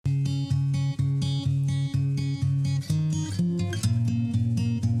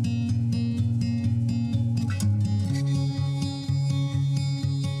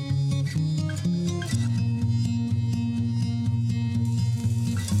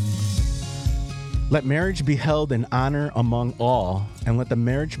Let marriage be held in honor among all, and let the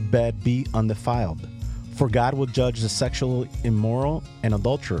marriage bed be undefiled. For God will judge the sexually immoral and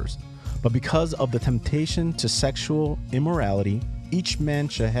adulterers. But because of the temptation to sexual immorality, each man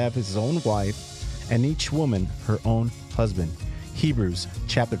shall have his own wife, and each woman her own husband. Hebrews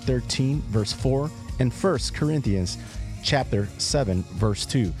chapter 13, verse 4, and 1 Corinthians chapter 7, verse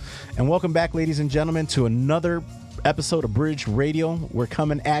 2. And welcome back, ladies and gentlemen, to another episode of Bridge Radio. We're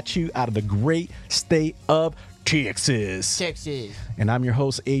coming at you out of the great state of Texas. And I'm your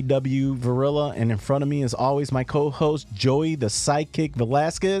host, A.W. Varilla, and in front of me, as always, my co-host, Joey, the Sidekick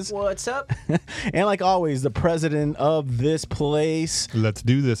Velasquez. What's up? And like always, the president of this place. Let's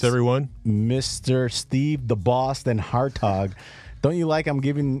do this, everyone. Mr. Steve, the Boston Hartog. Don't you like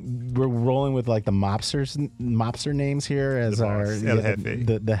we're rolling with like the mobster names here as the our boss,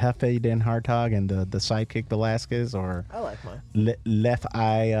 the Jefe Dan Hartog and the Sidekick Velasquez, or I like mine. Left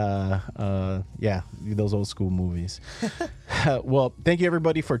Eye, those old school movies. Well, thank you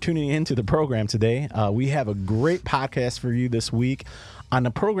everybody for tuning in to the program today. We have a great podcast for you this week. On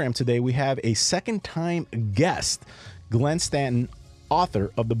the program today, we have a second-time guest, Glenn Stanton,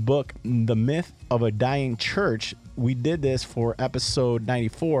 author of the book, The Myth of a Dying Church. We did this for episode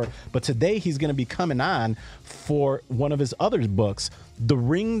 94, but today he's going to be coming on for one of his other books, The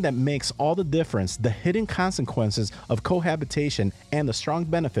Ring That Makes All the Difference, The Hidden Consequences of Cohabitation and the Strong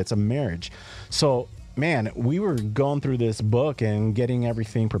Benefits of Marriage. So, man, we were going through this book and getting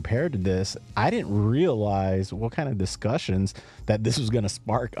everything prepared to this. I didn't realize what kind of discussions that this was going to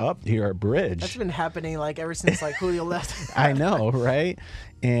spark up here at Bridge. That's been happening like ever since like Julio left. I know, right?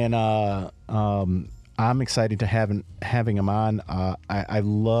 And I'm excited to having him on. I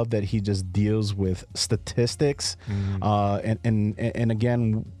love that he just deals with statistics, and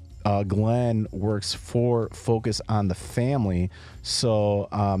again, Glenn works for Focus on the Family,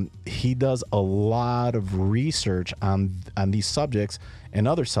 so he does a lot of research on these subjects and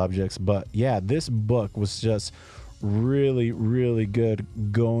other subjects. But yeah, this book was just really, really good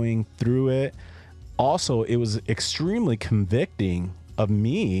going through it. Also, it was extremely convicting of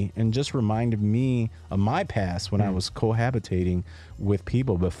me and just reminded me of my past when I was cohabitating with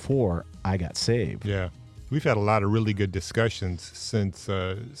people before I got saved. Yeah. We've had a lot of really good discussions since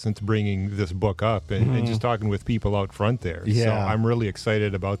bringing this book up and just talking with people out front there. Yeah. So I'm really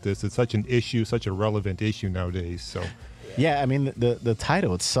excited about this. It's such an issue, such a relevant issue nowadays. So yeah, I mean, the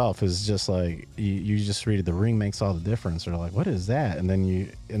title itself is just like, you just read it, The Ring Makes All the Difference, or like, what is that? And then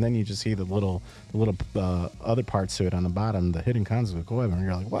you just see the little other parts to it on the bottom, the hidden consequences of cohabitation, and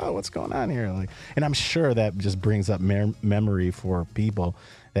you're like, wow, what's going on here? Like, and I'm sure that just brings up memory for people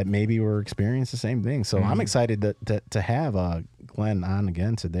that maybe were experiencing the same thing. So I'm excited to have Glenn on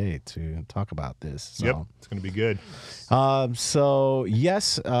again today to talk about this. So. Yep, it's going to be good. So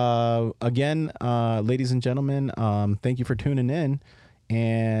yes, again, ladies and gentlemen, thank you for tuning in,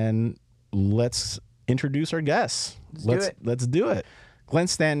 and let's introduce our guests. Let's do it. Glenn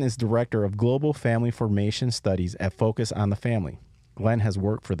Stanton is Director of Global Family Formation Studies at Focus on the Family. Glenn has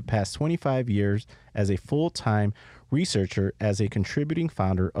worked for the past 25 years as a full-time researcher as a contributing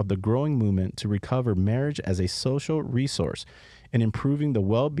founder of the growing movement to recover marriage as a social resource and improving the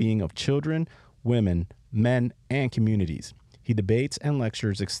well-being of children, women, men, and communities. He debates and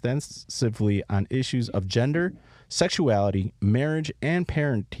lectures extensively on issues of gender, sexuality, marriage, and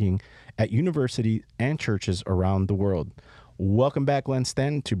parenting at universities and churches around the world. Welcome back, Glenn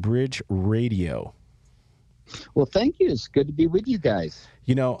Stanton, to Bridge Radio. Well, thank you. It's good to be with you guys.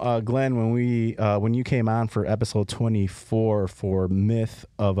 You know, Glenn, when you came on for episode 24 for Myth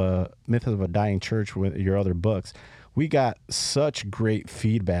of a Dying Church with your other books, we got such great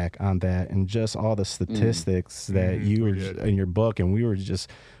feedback on that and just all the statistics that you were in your book, and we were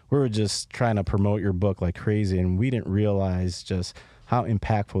just trying to promote your book like crazy, and we didn't realize just how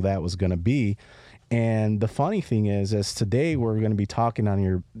impactful that was going to be. And the funny thing is today we're going to be talking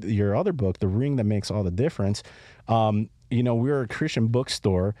on your other book, The Ring That Makes All the Difference. We're a Christian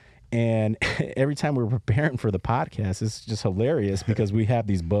bookstore, and every time we're preparing for the podcast, it's just hilarious because we have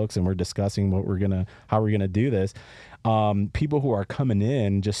these books and we're discussing how we're gonna do this. People who are coming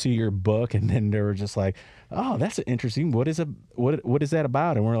in just see your book, and then they're just like, "Oh, that's interesting. What is that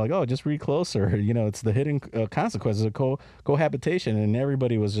about?" And we're like, "Oh, just read closer. It's the hidden consequences of cohabitation." And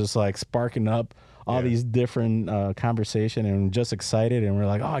everybody was just like sparking up all these different conversation and just excited, and we're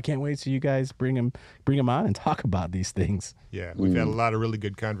like, "Oh, I can't wait till you guys bring them on and talk about these things." Yeah, we've had a lot of really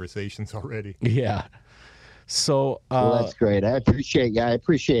good conversations already. Yeah. So well, that's great. I appreciate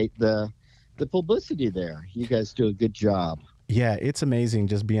the publicity there. You guys do a good job. Yeah, it's amazing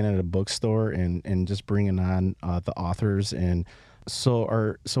just being at a bookstore and just bringing on the authors and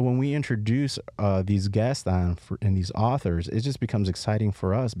So when we introduce these guests on and these authors, it just becomes exciting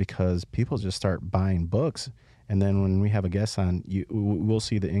for us because people just start buying books. And then when we have a guest on, we'll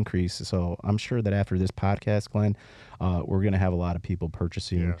see the increase. So I'm sure that after this podcast, Glenn, we're going to have a lot of people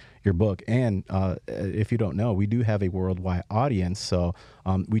purchasing your book. And if you don't know, we do have a worldwide audience. So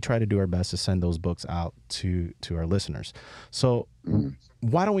we try to do our best to send those books out to our listeners. So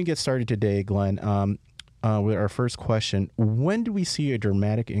why don't we get started today, Glenn? With our first question, when do we see a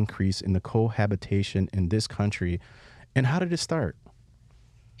dramatic increase in the cohabitation in this country, and how did it start?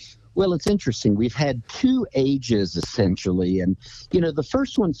 Well, it's interesting. We've had two ages, essentially. And, the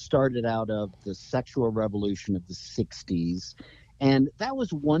first one started out of the sexual revolution of the 60s. And that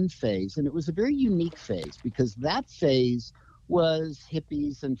was one phase. And it was a very unique phase because that phase was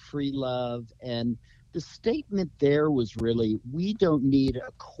hippies and free love. And the statement there was really, we don't need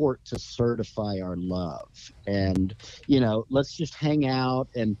a court to certify our love. And, let's just hang out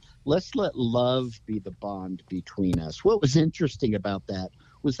and let's let love be the bond between us. What was interesting about that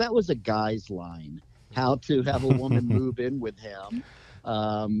was a guy's line, how to have a woman move in with him,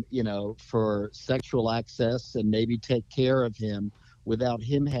 for sexual access and maybe take care of him without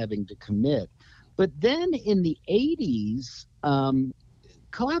him having to commit. But then in the 80s,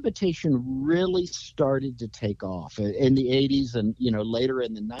 cohabitation really started to take off in the 80s and, later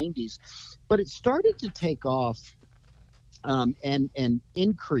in the 90s. But it started to take off and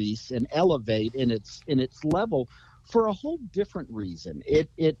increase and elevate in its level for a whole different reason.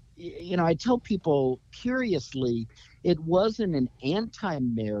 I tell people curiously, it wasn't an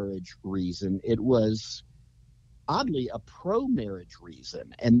anti-marriage reason. It was oddly a pro-marriage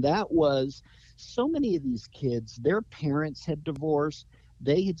reason. And that was so many of these kids, their parents had divorced.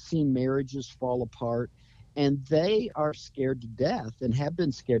 They had seen marriages fall apart, and they are scared to death and have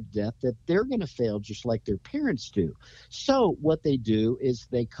been scared to death that they're going to fail just like their parents do. So what they do is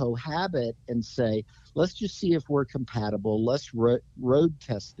they cohabit and say, let's just see if we're compatible. Let's road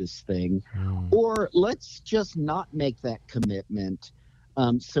test this thing, or let's just not make that commitment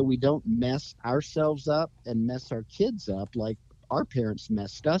so we don't mess ourselves up and mess our kids up like our parents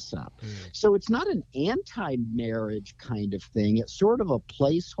messed us up. So it's not an anti-marriage kind of thing. It's sort of a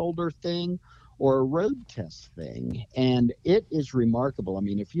placeholder thing or a road test thing. And it is remarkable. I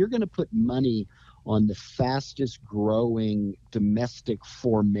mean, if you're going to put money on the fastest growing domestic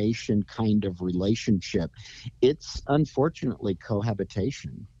formation kind of relationship, it's unfortunately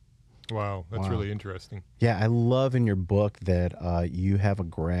cohabitation. Wow, that's really interesting. Yeah, I love in your book that you have a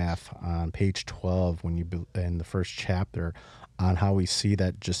graph on page 12 in the first chapter on how we see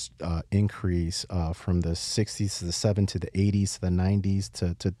that just increase from the 60s to the 70s to the 80s to the 90s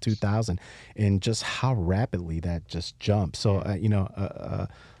to 2000, and just how rapidly that just jumps. So,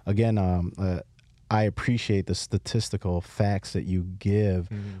 again, I appreciate the statistical facts that you give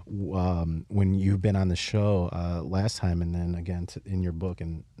when you've been on the show last time, and then again in your book,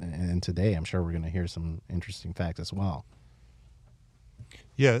 and today I'm sure we're going to hear some interesting facts as well.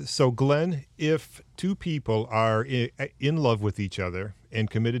 Yeah, so Glenn, if two people are in love with each other and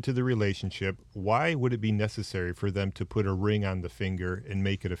committed to the relationship, why would it be necessary for them to put a ring on the finger and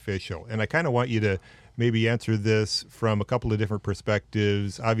make it official? And I kind of want you to maybe answer this from a couple of different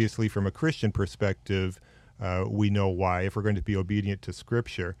perspectives. Obviously, from a Christian perspective, we know why, if we're going to be obedient to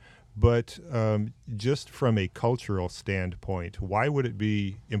Scripture. But just from a cultural standpoint, why would it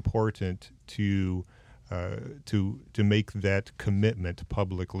be important to make that commitment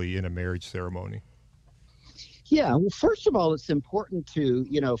publicly in a marriage ceremony? Yeah, well, first of all, it's important to,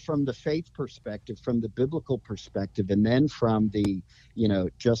 from the faith perspective, from the biblical perspective, and then from the,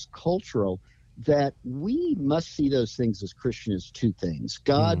 just cultural, that we must see those things as Christians as two things.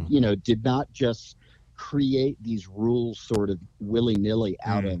 God, did not just create these rules sort of willy-nilly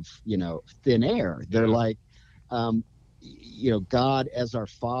out of, thin air. They're like, God as our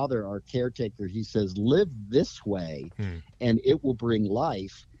Father, our caretaker, he says, live this way and it will bring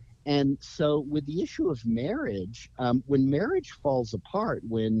life. And so with the issue of marriage, when marriage falls apart,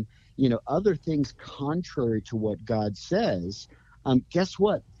 when, other things contrary to what God says, guess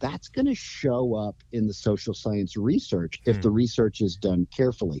what? That's going to show up in the social science research if the research is done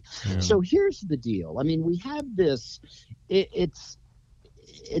carefully. So here's the deal. I mean, we have this, it's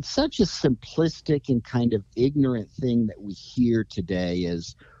such a simplistic and kind of ignorant thing that we hear today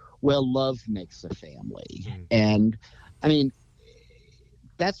is, well, love makes a family. And I mean,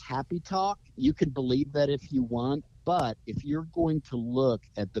 that's happy talk. You can believe that if you want, but if you're going to look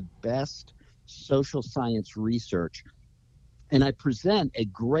at the best social science research, and I present a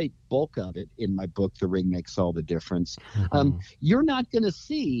great bulk of it in my book, The Ring Makes All the Difference, you're not going to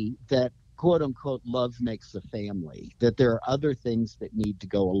see that quote unquote love makes a family, that there are other things that need to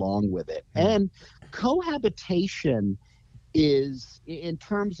go along with it. And cohabitation is, in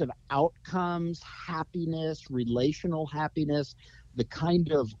terms of outcomes, happiness, relational happiness, the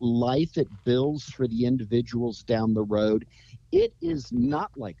kind of life it builds for the individuals down the road, it is not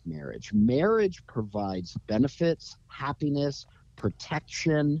like marriage. Marriage provides benefits, happiness,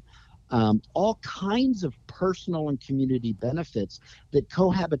 protection, all kinds of personal and community benefits that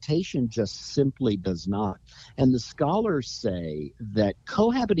cohabitation just simply does not. And the scholars say that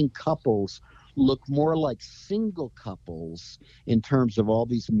cohabiting couples look more like single couples in terms of all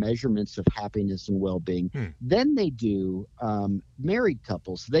these measurements of happiness and well-being than they do married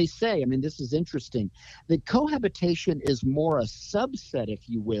couples. They say, I mean, this is interesting, that cohabitation is more a subset, if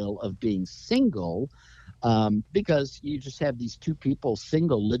you will, of being single, because you just have these two people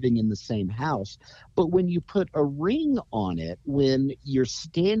single living in the same house. But when you put a ring on it, when you're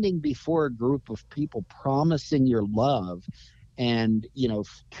standing before a group of people promising your love, and, you know,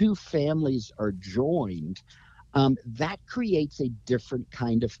 two families are joined, that creates a different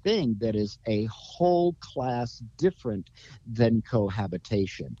kind of thing that is a whole class different than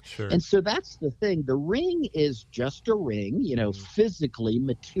cohabitation. Sure. And so that's the thing. The ring is just a ring, you know, physically,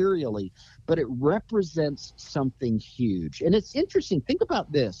 materially, but it represents something huge. And it's interesting. Think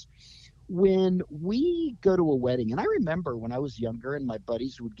about this. When we go to a wedding, and I remember when I was younger and my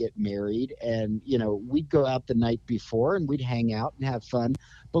buddies would get married, and, you know, we'd go out the night before and we'd hang out and have fun.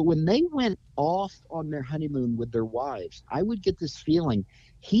 But when they went off on their honeymoon with their wives, I would get this feeling,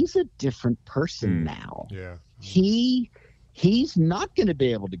 he's a different person now. Yeah. He's not going to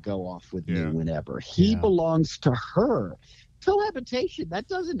be able to go off with me whenever. He belongs to her. Cohabitation, that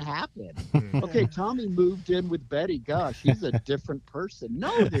doesn't happen. Okay, Tommy moved in with Betty. Gosh, he's a different person.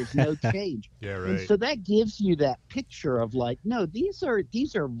 No, there's no change. Yeah, right. And so that gives you that picture of like, no, these are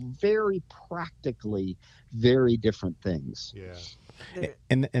very practically very different things. Yeah.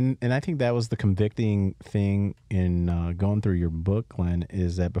 And I think that was the convicting thing in going through your book, Glenn,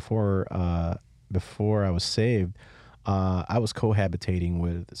 is that before I was saved, I was cohabitating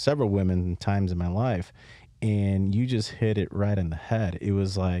with several women times in my life. And you just hit it right in the head. It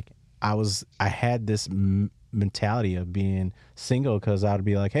was like I had this mentality of being single because I would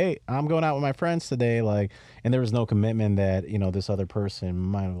be like, hey, I'm going out with my friends today, like, and there was no commitment that, you know, this other person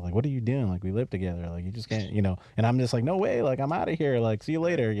might have like, what are you doing? Like, we live together, like, you just can't, you know. And I'm just like, no way, like, I'm out of here, like, see you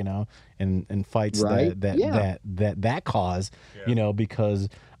later, you know. And fights that cause, you know, because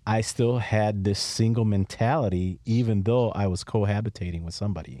I still had this single mentality even though I was cohabitating with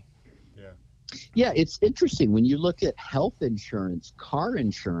somebody. Yeah, it's interesting. When you look at health insurance, car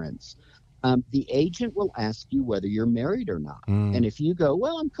insurance, the agent will ask you whether you're married or not. And if you go,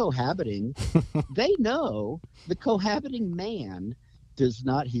 well, I'm cohabiting, they know the cohabiting man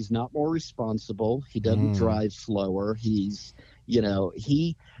he's not more responsible. He doesn't drive slower. He's, you know,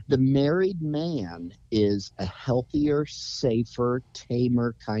 the married man is a healthier, safer,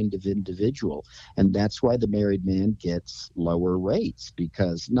 tamer kind of individual. And that's why the married man gets lower rates,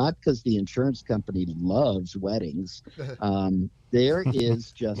 not because the insurance company loves weddings. There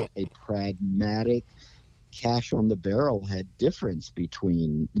is just a pragmatic cash on the barrel head difference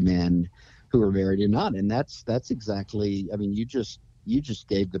between men who are married and not. And that's exactly, I mean, you just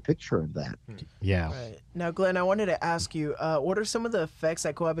gave the picture of that. Yeah. Right. Now, Glenn, I wanted to ask you, what are some of the effects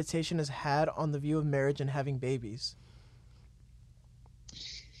that cohabitation has had on the view of marriage and having babies?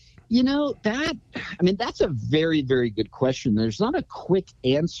 You know, that's a very, very good question. There's not a quick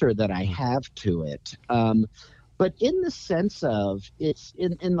answer that I have to it. But in the sense of it's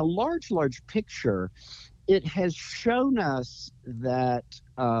in the large picture, it has shown us that,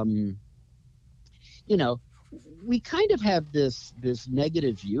 you know, we kind of have this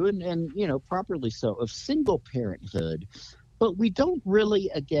negative view, and you know, properly so, of single parenthood, but we don't really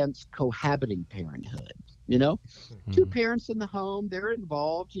against cohabiting parenthood. You know, two parents in the home, they're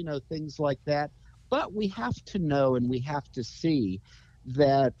involved, you know, things like that. But we have to know and we have to see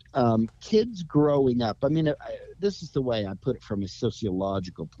that kids growing up, I mean, this is the way I put it from a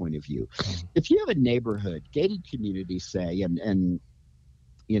sociological point of view. If you have a neighborhood, gated community, say, and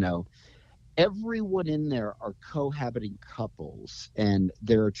you know, everyone in there are cohabiting couples and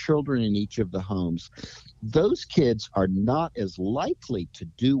there are children in each of the homes, those kids are not as likely to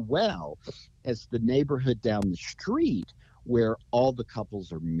do well as the neighborhood down the street where all the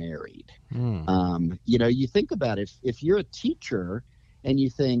couples are married. You know, you think about it, if you're a teacher and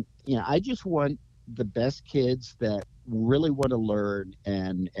you think, you know, I just want the best kids that really want to learn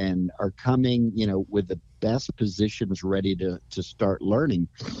and are coming, you know, with the best positions ready to start learning.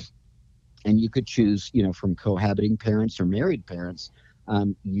 And you could choose, you know, from cohabiting parents or married parents.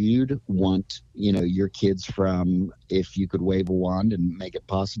 you'd want, your kids from, if you could wave a wand and make it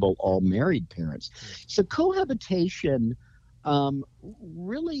possible, all married parents. So cohabitation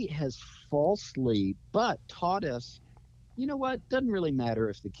really has falsely, but taught us, what, doesn't really matter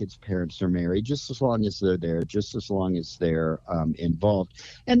if the kids' parents are married, just as long as they're there, just as long as they're involved.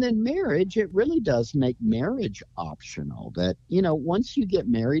 And then marriage, it really does make marriage optional. That, once you get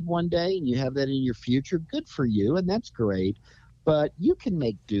married one day and you have that in your future, good for you, and that's great. But you can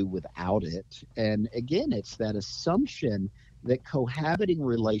make do without it. And again, it's that assumption that cohabiting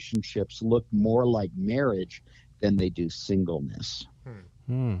relationships look more like marriage than they do singleness.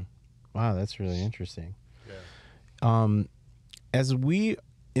 Wow, that's really interesting. Yeah. As we,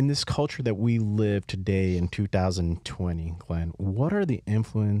 in this culture that we live today in 2020, Glenn, what are the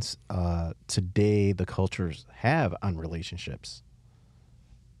influence today the cultures have on relationships?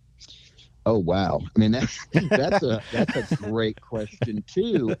 Oh, wow. I mean, that's a great question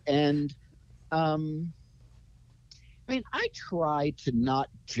too. And I mean, I try to not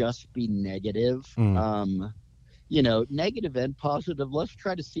just be negative. Negative and positive. Let's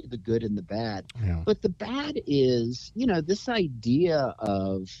try to see the good and the bad. Yeah. But the bad is, this idea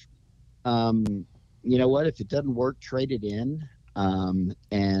of, what, if it doesn't work, trade it in. And,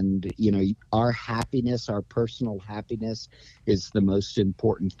 our happiness, our personal happiness is the most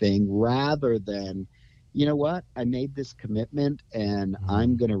important thing, rather than, what, I made this commitment and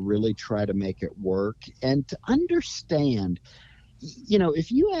I'm going to really try to make it work. And to understand,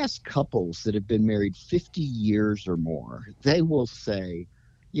 if you ask couples that have been married 50 years or more, they will say,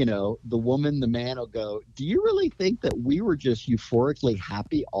 the woman, the man will go, do you really think that we were just euphorically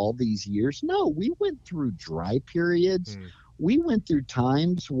happy all these years? No, we went through dry periods. We went through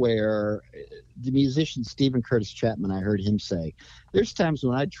times where the musician Stephen Curtis Chapman, I heard him say, there's times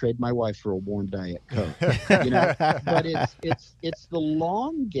when I'd trade my wife for a warm Diet Coke. But it's the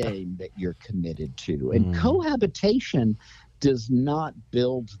long game that you're committed to. And cohabitation does not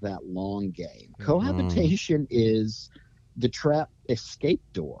build that long game. Cohabitation is the trap escape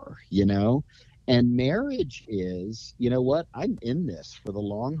door, and marriage is, what, I'm in this for the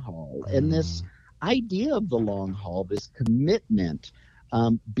long haul. And this idea of the long haul, this commitment,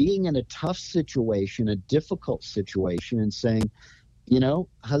 being in a tough situation, a difficult situation, and saying,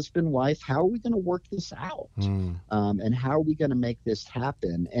 husband, wife, how are we going to work this out? And how are we going to make this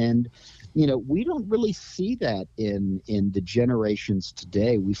happen? And, we don't really see that in the generations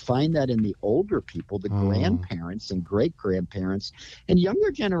today. We find that in the older people, the grandparents and great grandparents, and younger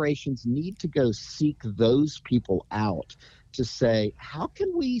generations need to go seek those people out to say, how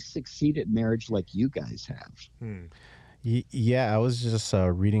can we succeed at marriage like you guys have? Yeah, I was just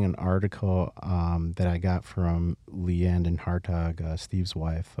reading an article that I got from Leanne and Hartog, Steve's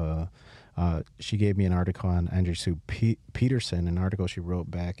wife. She gave me an article on Andrea Sue Peterson, an article she wrote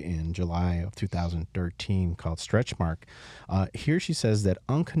back in July of 2013 called Stretch Mark. Here she says that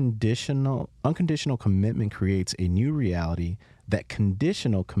unconditional commitment creates a new reality that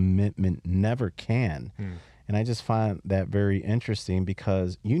conditional commitment never can. And I just find that very interesting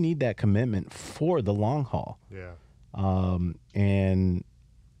because you need that commitment for the long haul. Yeah. And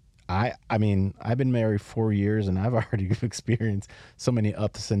I mean, I've been married 4 years and I've already experienced so many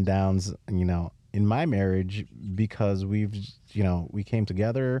ups and downs, in my marriage because we came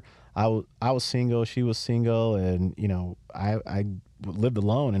together. I was single, she was single, and, I lived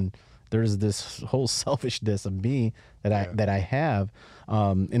alone, and there's this whole selfishness of me that I have.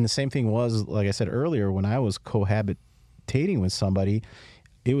 And the same thing was, like I said earlier, when I was cohabitating with somebody,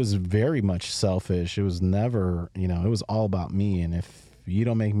 it was very much selfish. It was never, it was all about me. And if you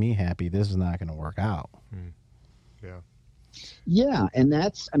don't make me happy, this is not going to work out. Yeah. Yeah. And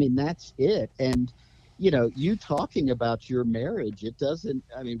that's it. And, you talking about your marriage,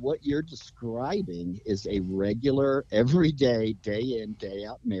 what you're describing is a regular, everyday, day in, day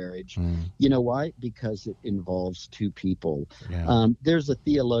out marriage. You know why? Because it involves two people. Yeah. There's a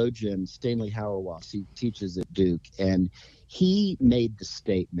theologian, Stanley Hauerwas, he teaches at Duke, and he made the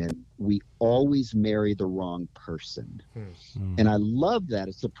statement, we always marry the wrong person. And I love that.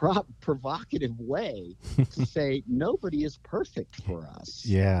 It's a provocative way to say nobody is perfect for us.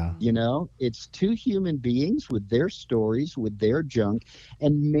 Yeah. It's two human beings with their stories, with their junk.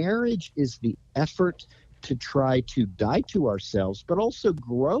 And marriage is the effort to try to die to ourselves, but also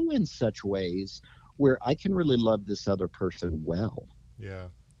grow in such ways where I can really love this other person well. Yeah.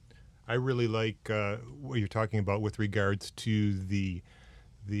 I really like what you're talking about with regards to the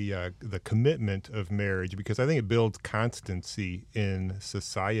commitment of marriage, because I think it builds constancy in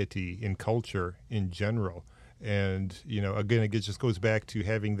society, in culture in general. And, again, it just goes back to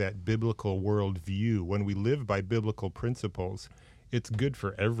having that biblical worldview. When we live by biblical principles, it's good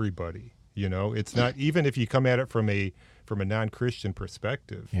for everybody. You know, it's not, even if you come at it from a non-Christian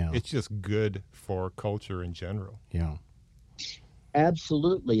perspective, it's just good for culture in general. Yeah.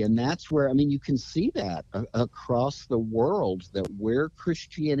 Absolutely. And that's where, I mean, you can see that across the world, that where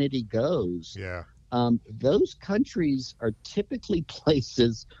Christianity goes, those countries are typically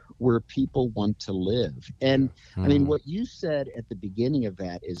places where people want to live. And I mean, what you said at the beginning of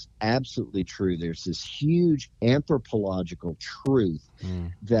that is absolutely true. There's this huge anthropological truth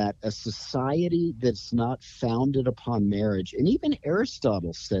that a society that's not founded upon marriage, and even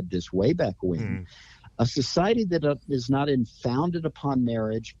Aristotle said this way back when, a society that is not founded upon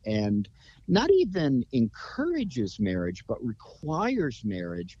marriage and not even encourages marriage, but requires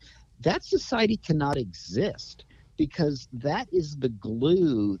marriage, that society cannot exist, because that is the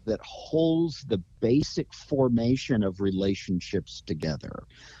glue that holds the basic formation of relationships together.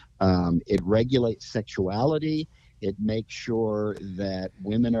 It regulates sexuality. It makes sure that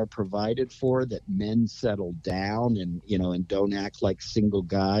women are provided for, that men settle down and don't act like single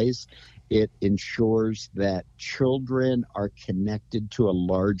guys. It ensures that children are connected to a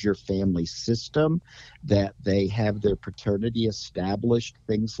larger family system, that they have their paternity established,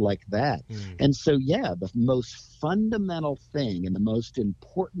 things like that. And so, the most fundamental thing and the most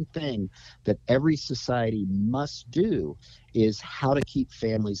important thing that every society must do is how to keep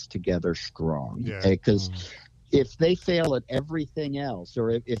families together strong. Because if they fail at everything else,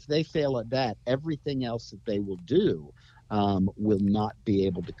 or if they fail at that, everything else that they will do will not be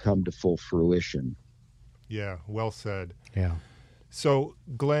able to come to full fruition. Yeah, well said. Yeah. So,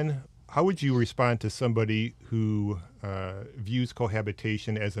 Glenn, how would you respond to somebody who views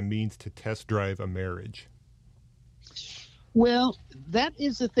cohabitation as a means to test drive a marriage? Well, that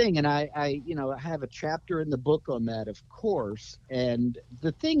is the thing, and I have a chapter in the book on that, of course. And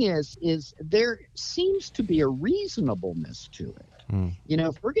the thing is there seems to be a reasonableness to it.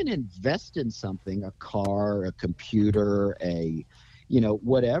 If we're going to invest in something, a car, a computer,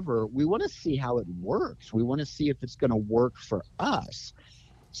 whatever, we want to see how it works. We want to see if it's going to work for us.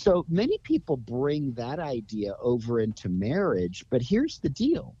 So many people bring that idea over into marriage, but here's the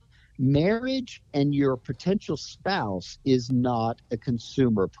deal. Marriage and your potential spouse is not a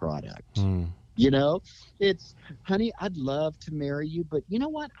consumer product. It's, honey, I'd love to marry you, but you know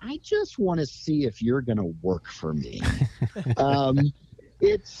what? I just want to see if you're going to work for me.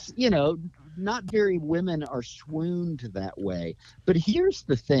 It's, not very women are swooned that way. But here's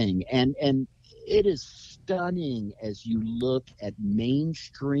the thing, and it is stunning as you look at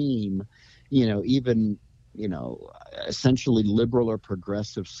mainstream, even essentially liberal or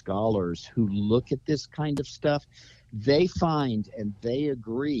progressive scholars who look at this kind of stuff. They find and they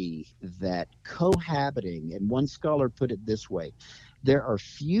agree that cohabiting, and one scholar put it this way, there are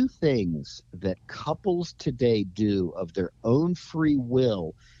few things that couples today do of their own free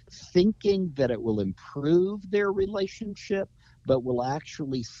will, thinking that it will improve their relationship, but will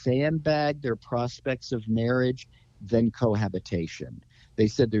actually sandbag their prospects of marriage, than cohabitation. They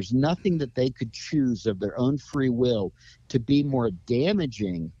said there's nothing that they could choose of their own free will to be more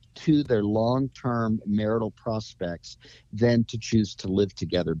damaging to their long-term marital prospects than to choose to live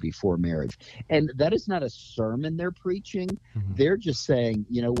together before marriage. And that is not a sermon they're preaching. They're just saying,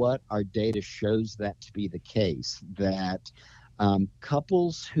 you know what, our data shows that to be the case, that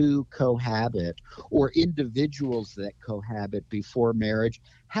couples who cohabit, or individuals that cohabit before marriage,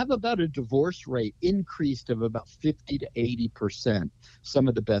 have about a divorce rate increased of about 50 to 80%. Some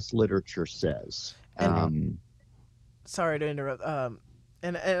of the best literature says. Sorry to interrupt.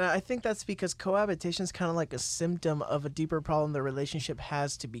 And I think that's because cohabitation is kind of like a symptom of a deeper problem the relationship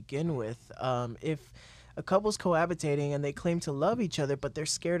has to begin with. If a couple's cohabitating and they claim to love each other, but they're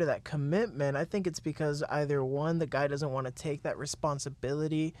scared of that commitment, I think it's because either one, the guy doesn't want to take that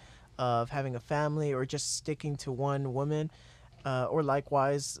responsibility of having a family or just sticking to one woman, or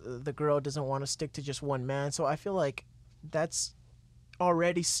likewise, the girl doesn't want to stick to just one man. So I feel like that's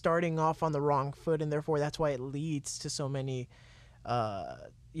already starting off on the wrong foot, and therefore that's why it leads to so many a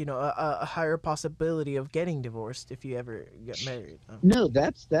higher possibility of getting divorced if you ever get married. No,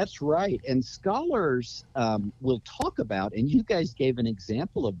 that's right. And scholars will talk about, and you guys gave an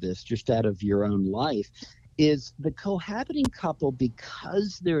example of this just out of your own life, is the cohabiting couple,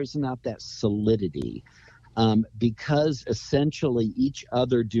 because there is not that solidity, because essentially each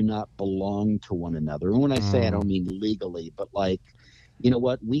other do not belong to one another. And when I say I don't mean legally, but like, you know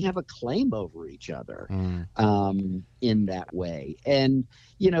what, we have a claim over each other in that way. And,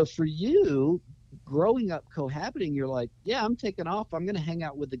 for you, growing up cohabiting, you're like, yeah, I'm taking off. I'm going to hang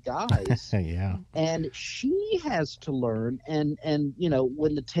out with the guys. Yeah. And she has to learn, and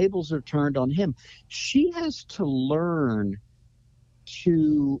when the tables are turned on him, she has to learn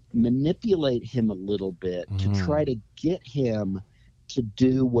to manipulate him a little bit, to try to get him to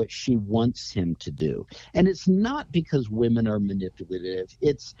do what she wants him to do. And it's not because women are manipulative.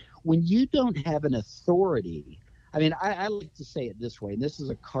 It's when you don't have an authority. I mean, I like to say it this way, and this is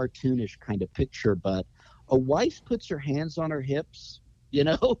a cartoonish kind of picture, but a wife puts her hands on her hips,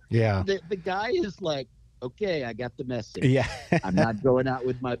 Yeah. The guy is like, okay, I got the message. Yeah. I'm not going out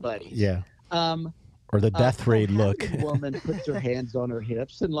with my buddies. Yeah. Or the death raid look. A woman puts her hands on her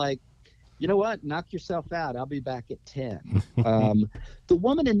hips and like, you know what? Knock yourself out. I'll be back at 10. The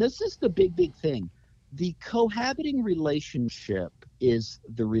woman, and this is the big thing, the cohabiting relationship is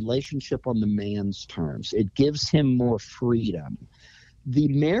the relationship on the man's terms. It gives him more freedom. The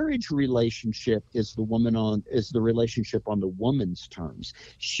marriage relationship is the relationship on the woman's terms.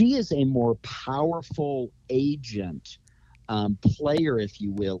 She is a more powerful agent, player, if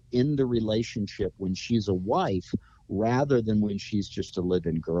you will, in the relationship when she's a wife, rather than when she's just a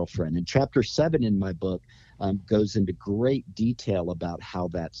live-in girlfriend. And chapter 7 in my book goes into great detail about how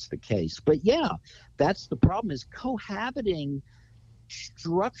that's the case. But yeah, that's the problem, is cohabiting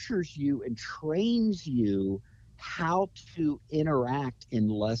structures you and trains you how to interact in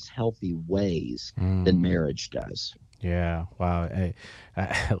less healthy ways than marriage does. Yeah. Wow.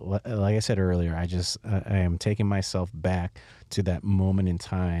 Like I said earlier, I am taking myself back to that moment in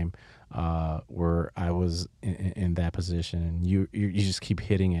time where I was in that position, and you just keep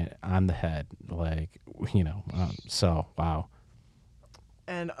hitting it on the head, like, so wow.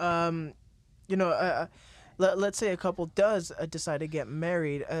 And let's say a couple does decide to get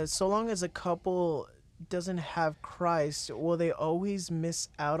married. So long as a couple doesn't have Christ, will they always miss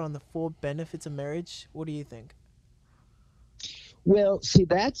out on the full benefits of marriage? What do you think? Well, see,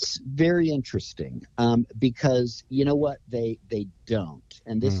 that's very interesting, because you know what? They don't.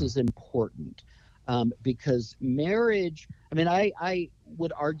 And this is important, because marriage, I mean, I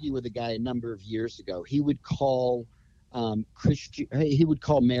would argue with a guy a number of years ago. He would call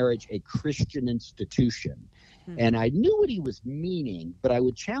marriage a Christian institution. And I knew what he was meaning, but I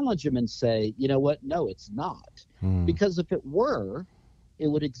would challenge him and say, you know what? No, it's not. Because if it were, it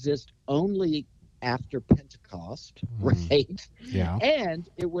would exist only after Pentecost, right? Yeah. And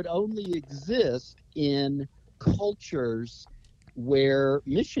it would only exist in cultures where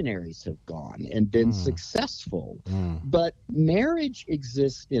missionaries have gone and been successful. But marriage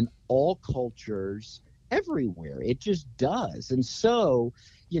exists in all cultures everywhere. It just does. And so,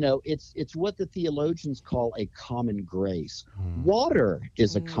 it's what the theologians call a common grace. Water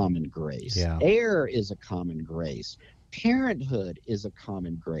is a common grace. Yeah. Air is a common grace. Parenthood is a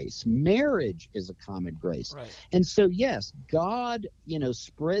common grace. Marriage is a common grace. Right. And so, yes, God,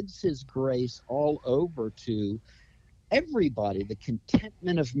 spreads his grace all over to everybody, the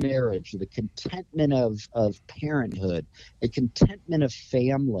contentment of marriage, the contentment of parenthood, the contentment of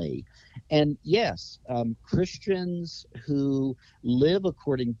family. And yes, Christians who live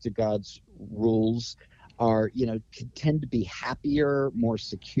according to God's rules are, tend to be happier, more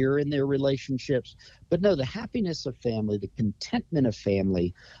secure in their relationships. But no, the happiness of family, the contentment of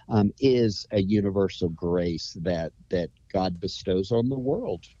family is a universal grace that God bestows on the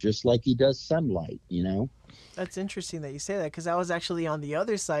world, just like he does sunlight, That's interesting that you say that, because I was actually on the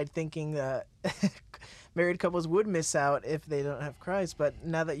other side thinking that married couples would miss out if they don't have Christ. But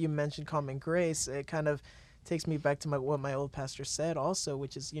now that you mentioned common grace, it kind of takes me back to what my old pastor said also,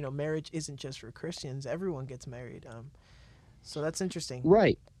 which is, marriage isn't just for Christians. Everyone gets married. So that's interesting.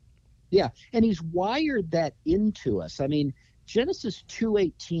 Right. Yeah. And he's wired that into us. I mean, Genesis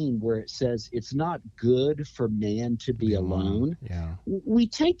 2:18, where it says it's not good for man to be alone. Yeah. We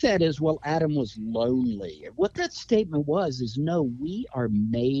take that as, well, Adam was lonely. What that statement is no, we are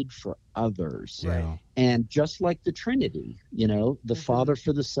made for others. Yeah. And just like the Trinity, the Father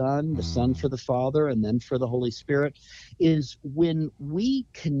for the Son, the Son for the Father, and then for the Holy Spirit, is when we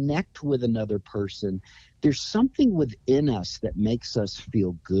connect with another person, there's something within us that makes us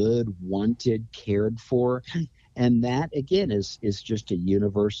feel good, wanted, cared for. And that, again, is just a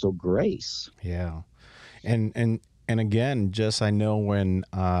universal grace. Yeah. And again, just, I know when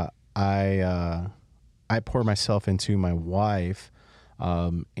I pour myself into my wife,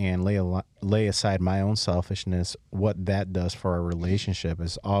 and lay aside my own selfishness, what that does for our relationship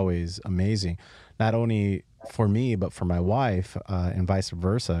is always amazing. Not only for me, but for my wife, and vice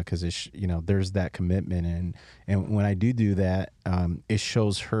versa, because there's that commitment, and when I do that, it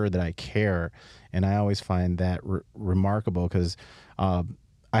shows her that I care, and I always find that remarkable, because I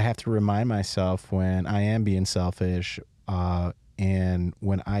have to remind myself when I am being selfish, and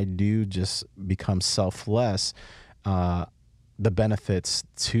when I do just become selfless, the benefits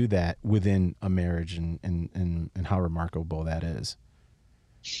to that within a marriage, and how remarkable that is.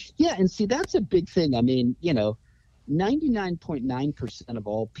 Yeah, and see, that's a big thing. I mean, 99.9% of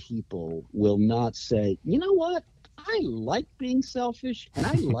all people will not say, you know what? I like being selfish, and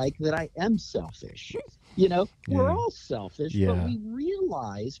I like that I am selfish. We're Yeah. all selfish, but Yeah. we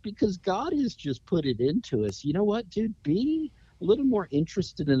realize, because God has just put it into us, you know what, dude? Be a little more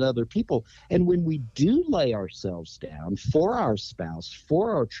interested in other people. And when we do lay ourselves down for our spouse,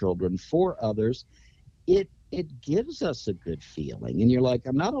 for our children, for others, it gives us a good feeling. And you're like,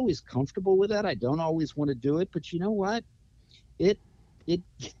 I'm not always comfortable with that. I don't always want to do it, but you know what? It it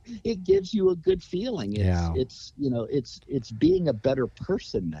it gives you a good feeling. Yeah. It's being a better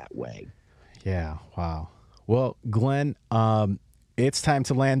person that way. Yeah. Wow. Well, Glenn, it's time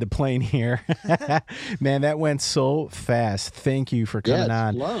to land the plane here. Man, that went so fast. Thank you for coming Yeah,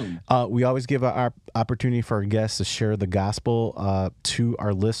 on. it's flown. We always give our opportunity for our guests to share the gospel to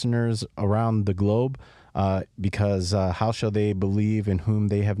our listeners around the globe. Because how shall they believe in whom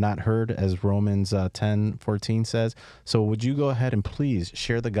they have not heard, as Romans 10:14 says. So would you go ahead and please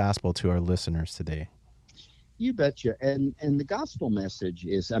share the gospel to our listeners today? You betcha. And the gospel message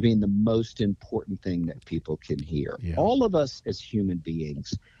is, I mean, the most important thing that people can hear. Yeah. All of us as human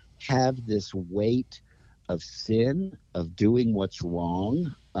beings have this weight of sin, of doing what's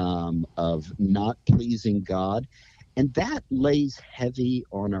wrong, of not pleasing God. And that lays heavy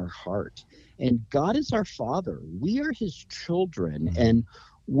on our heart. And God is our Father. We are his children. Mhm. And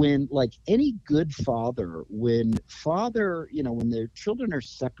when, like any good father, when their children are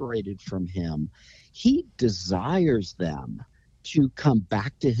separated from him, he desires them to come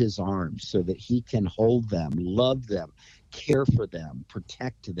back to his arms so that he can hold them, love them, care for them,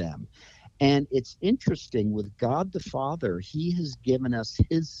 protect them. And it's interesting, with God the Father, he has given us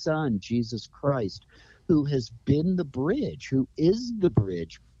his Son, Jesus Christ, who has been the bridge, who is the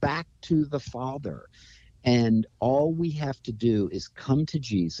bridge back to the Father. And all we have to do is come to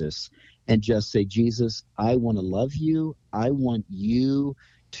Jesus and just say, Jesus, I want to love you. I want you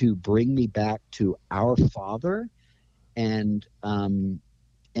to bring me back to our Father. And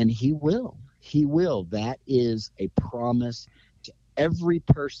he will. He will. That is a promise to every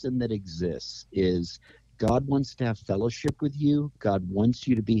person that exists. Is God wants to have fellowship with you. God wants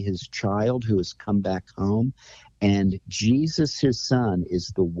you to be his child who has come back home. And Jesus, his Son,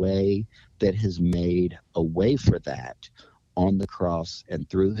 is the way that has made a way for that on the cross and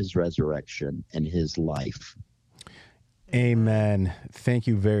through his resurrection and his life. Amen. Thank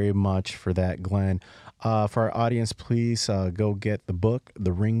you very much for that, Glenn. For our audience, please go get the book,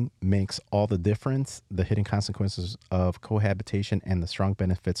 The Ring Makes All the Difference, The Hidden Consequences of Cohabitation and the Strong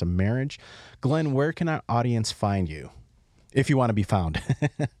Benefits of Marriage. Glenn, where can our audience find you, if you want to be found?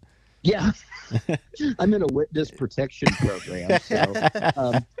 Yeah, I'm in a witness protection program. So,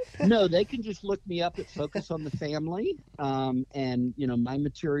 no, they can just look me up at Focus on the Family. And, my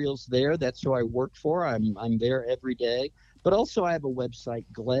material's there. That's who I work for. I'm there every day. But also I have a website,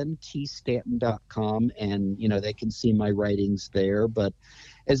 glentstanton.com, and, they can see my writings there. But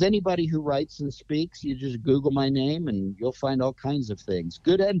as anybody who writes and speaks, you just Google my name and you'll find all kinds of things,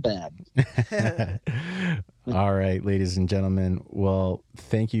 good and bad. All right, ladies and gentlemen. Well,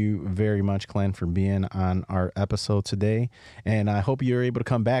 thank you very much, Glenn, for being on our episode today. And I hope you're able to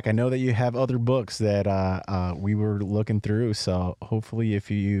come back. I know that you have other books that we were looking through. So hopefully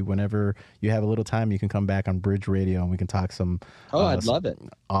whenever you have a little time, you can come back on Bridge Radio and we can talk some. I'd love it.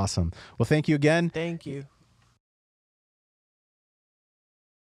 Awesome. Well, thank you again. Thank you.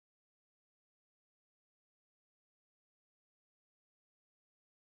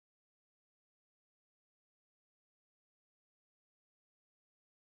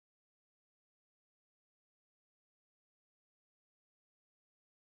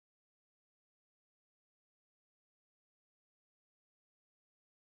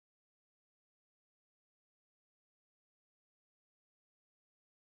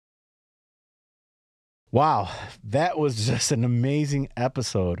 Wow, that was just an amazing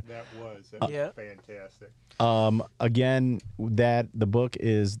episode. That was Yeah. fantastic. Again, the book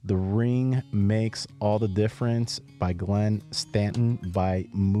is The Ring Makes All the Difference by Glenn Stanton by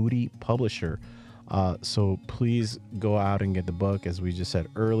Moody Publisher. So please go out and get the book, as we just said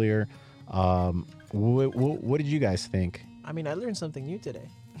earlier. What did you guys think? I mean, I learned something new today.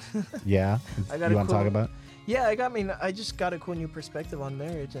 Yeah, I got you a want to talk cool- about it? Yeah, I just got a cool new perspective on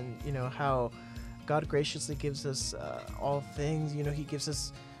marriage, and how God graciously gives us all things. He gives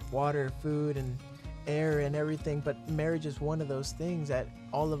us water, food, and air and everything, but marriage is one of those things that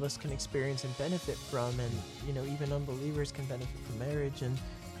all of us can experience and benefit from, and even unbelievers can benefit from marriage. And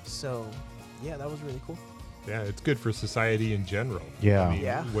so yeah, that was really cool. Yeah, it's good for society in general. Yeah. I mean,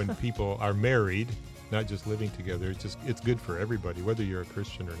 Yeah. when people are married, not just living together. It's good for everybody, whether you're a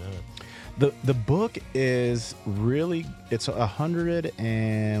Christian or not. The book is really, it's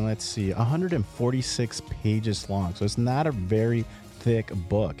 146 pages long, so it's not a very thick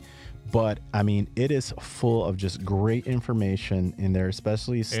book, but I mean it is full of just great information in there,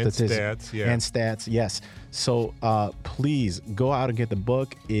 especially statistics and stats. Yes, so please go out and get the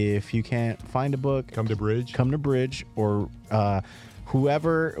book. If you can't find a book, come to Bridge, or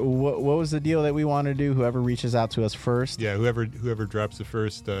whoever, what was the deal that we want to do? Whoever reaches out to us first. Yeah, whoever drops the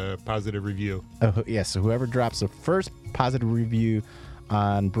first positive review. Yes, so whoever drops the first positive review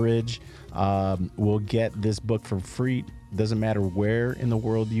on Bridge will get this book for free. Doesn't matter where in the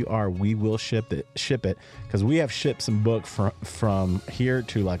world you are, we will ship it because we have shipped some book from here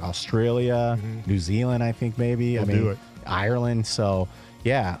to like Australia, New Zealand, I think maybe. We'll do it. Ireland. So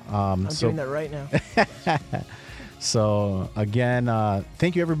yeah, I'm doing that right now. So again,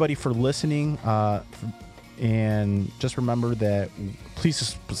 thank you everybody for listening, and just remember that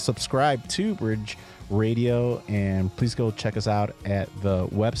please subscribe to Bridge Radio, and please go check us out at the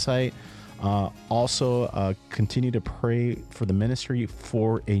website. Also, continue to pray for the ministry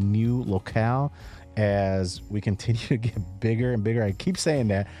for a new locale as we continue to get bigger and bigger. I keep saying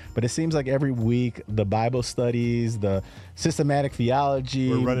that, but it seems like every week the Bible studies, the systematic theology,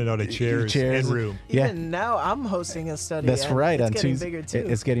 we're running out of chairs and room. Even now I'm hosting a study. That's right. It's getting bigger too.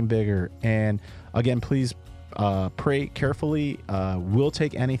 It's getting bigger. And again, please pray carefully. We'll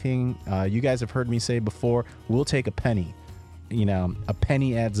take anything. You guys have heard me say before, we'll take a penny. A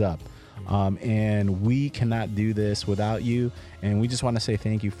penny adds up. And we cannot do this without you. And we just want to say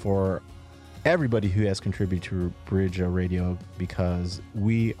thank you for everybody who has contributed to Bridge Radio, because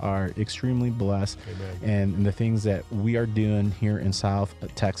we are extremely blessed. Amen. And the things that we are doing here in South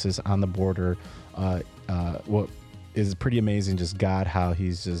Texas on the border, what is pretty amazing, just God, how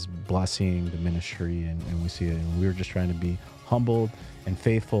he's just blessing the ministry, and we see it. And we're just trying to be humbled and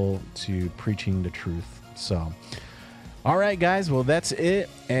faithful to preaching the truth. So all right, guys. Well, that's it.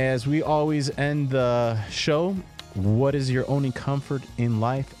 As we always end the show, what is your only comfort in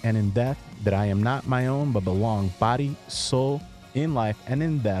life and in death? That I am not my own, but belong body, soul, in life and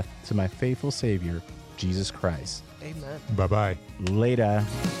in death to my faithful Savior, Jesus Christ. Amen. Bye-bye. Later.